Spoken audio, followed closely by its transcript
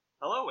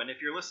Hello, and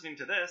if you're listening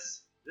to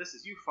this, this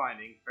is you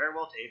finding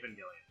Farewell to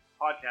Evangelion,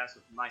 a podcast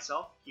with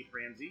myself, Keith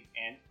Ramsey,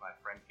 and my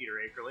friend Peter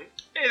Akerley.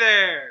 Hey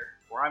there!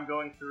 Where I'm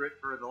going through it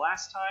for the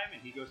last time,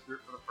 and he goes through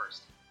it for the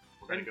first.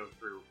 We're going to go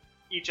through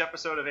each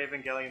episode of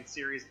Evangelion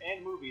series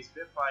and movies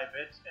bit by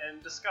bit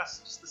and discuss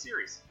just the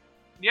series.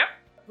 Yep.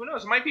 Who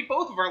knows? It might be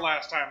both of our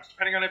last times,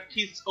 depending on if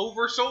Keith's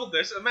oversold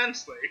this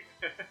immensely.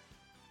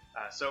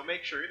 So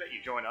make sure that you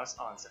join us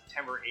on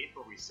September 8th,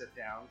 where we sit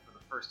down for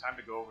the first time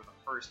to go over the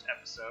first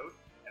episode.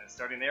 And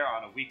starting there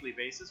on a weekly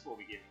basis, we'll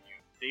be giving you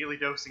daily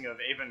dosing of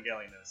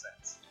Evangelion in a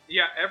sense.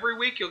 Yeah, every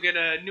week you'll get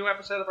a new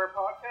episode of our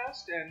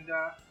podcast, and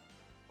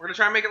we're going to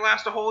try and make it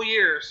last a whole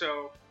year,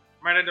 so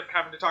might end up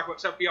having to talk about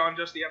stuff beyond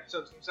just the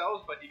episodes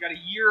themselves, but you got a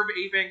year of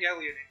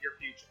Evangelion in your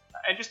future.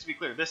 And just to be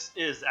clear, this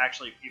is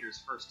actually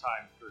Peter's first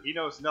time through. He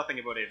knows nothing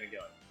about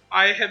Evangelion.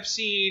 I have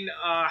seen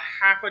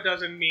half a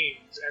dozen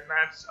memes, and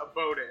that's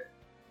about it.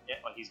 Yeah,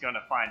 like he's going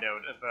to find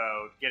out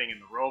about getting in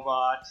the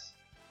robot,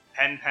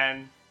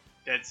 Pen,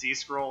 Dead Sea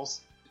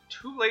Scrolls.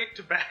 Too late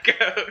to back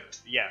out.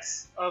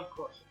 Yes. Of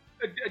course.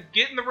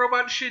 Getting the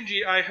robot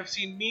Shinji I have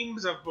seen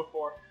memes of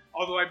before,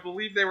 although I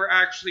believe they were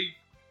actually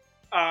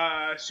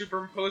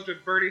superimposed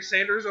with Bernie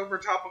Sanders over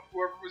top of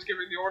whoever was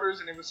giving the orders,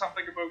 and it was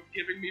something about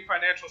giving me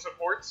financial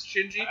support,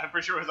 Shinji. I'm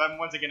pretty sure it was I'm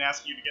once again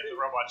asking you to get the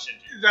robot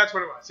Shinji. That's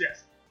what it was,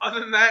 yes. Other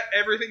than that,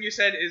 everything you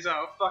said is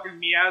a fucking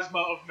miasma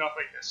of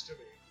nothingness to me.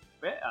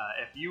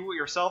 If you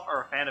yourself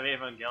are a fan of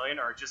Evangelion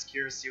or are just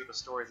curious to see what the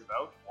story is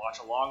about, watch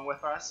along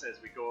with us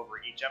as we go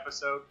over each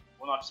episode.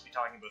 We'll not just be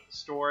talking about the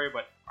story,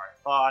 but our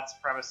thoughts,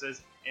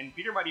 premises, and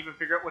Peter might even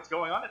figure out what's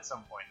going on at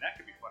some point. That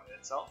could be fun in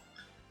itself.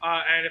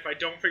 And if I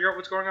don't figure out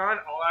what's going on,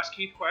 I'll ask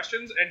Keith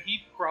questions, and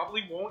he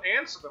probably won't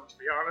answer them, to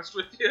be honest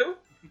with you.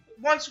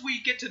 Once we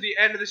get to the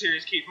end of the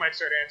series, Keith might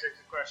start answering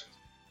some questions.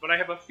 But I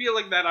have a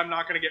feeling that I'm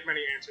not going to get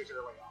many answers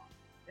early on.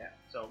 Yeah,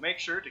 so make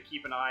sure to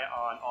keep an eye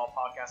on all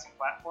podcasting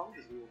platforms,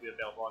 as we will be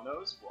available on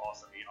those. We'll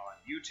also be on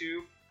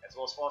YouTube, as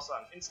well as follow us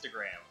on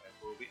Instagram, and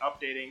we'll be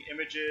updating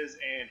images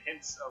and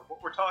hints of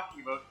what we're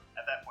talking about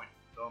at that point.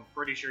 So I'm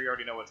pretty sure you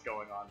already know what's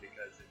going on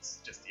because it's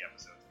just the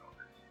episode's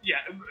over. Yeah,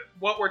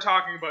 what we're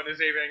talking about is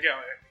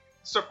Evangelion.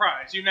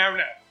 Surprise, you never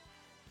know.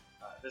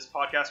 This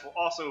podcast will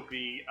also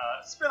be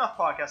a spin-off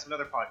podcast of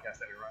another podcast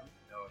that we run,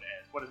 known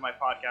as What Is My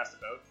Podcast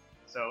About?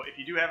 So if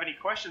you do have any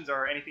questions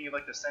or anything you'd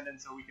like to send in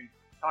so we can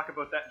talk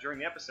about that during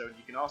the episode,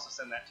 you can also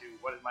send that to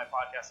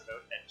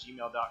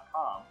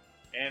whatismypodcastabout@gmail.com.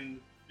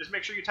 And just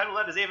make sure you title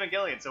that as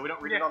Evangelion so we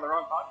don't read it on the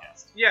wrong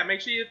podcast. Yeah,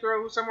 make sure you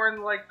throw somewhere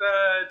in like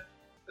the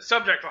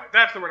subject line.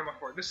 That's the word I'm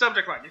looking for. The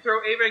subject line. You throw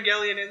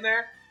Evangelion in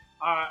there,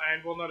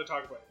 and we'll know to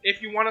talk about it.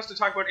 If you want us to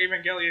talk about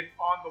Evangelion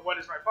on the What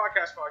Is My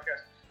podcast,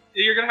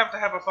 you're going to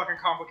have a fucking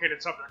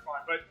complicated subject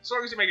line. But as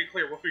long as you make it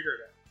clear, we'll figure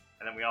it out.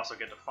 And then we also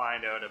get to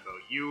find out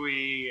about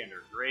Yui and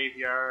her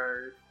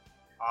graveyard,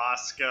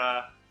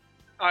 Asuka.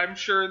 I'm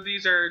sure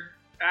these are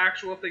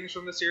actual things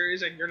from the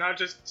series, and you're not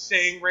just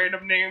saying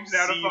random names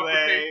now to fuck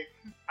with me.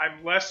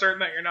 I'm less certain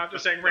that you're not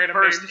just saying random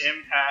names. First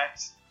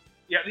Impact.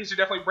 Yeah, these are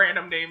definitely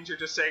random names you're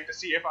just saying to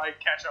see if I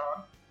catch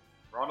on.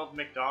 Ronald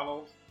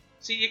McDonald.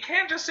 See, you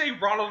can't just say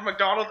Ronald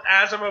McDonald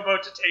as I'm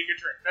about to take a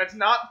drink. That's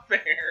not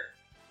fair.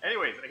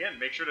 Anyways, again,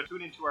 make sure to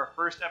tune into our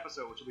first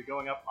episode, which will be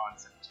going up on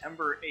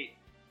September 8th.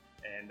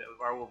 And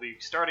we'll be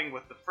starting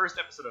with the first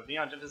episode of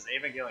Neon Genesis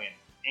Evangelion,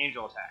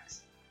 Angel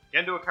Attacks.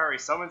 Gendo Ikari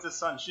summons his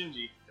son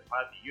Shinji to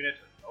pilot the unit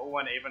of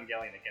 01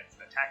 Evangelion against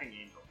an attacking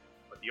angel,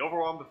 but the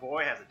overwhelmed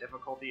boy has a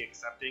difficulty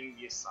accepting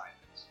the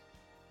assignment.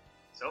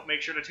 So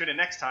make sure to tune in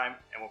next time,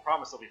 and we'll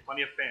promise there'll be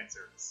plenty of fan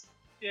service.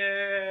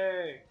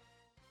 Yay!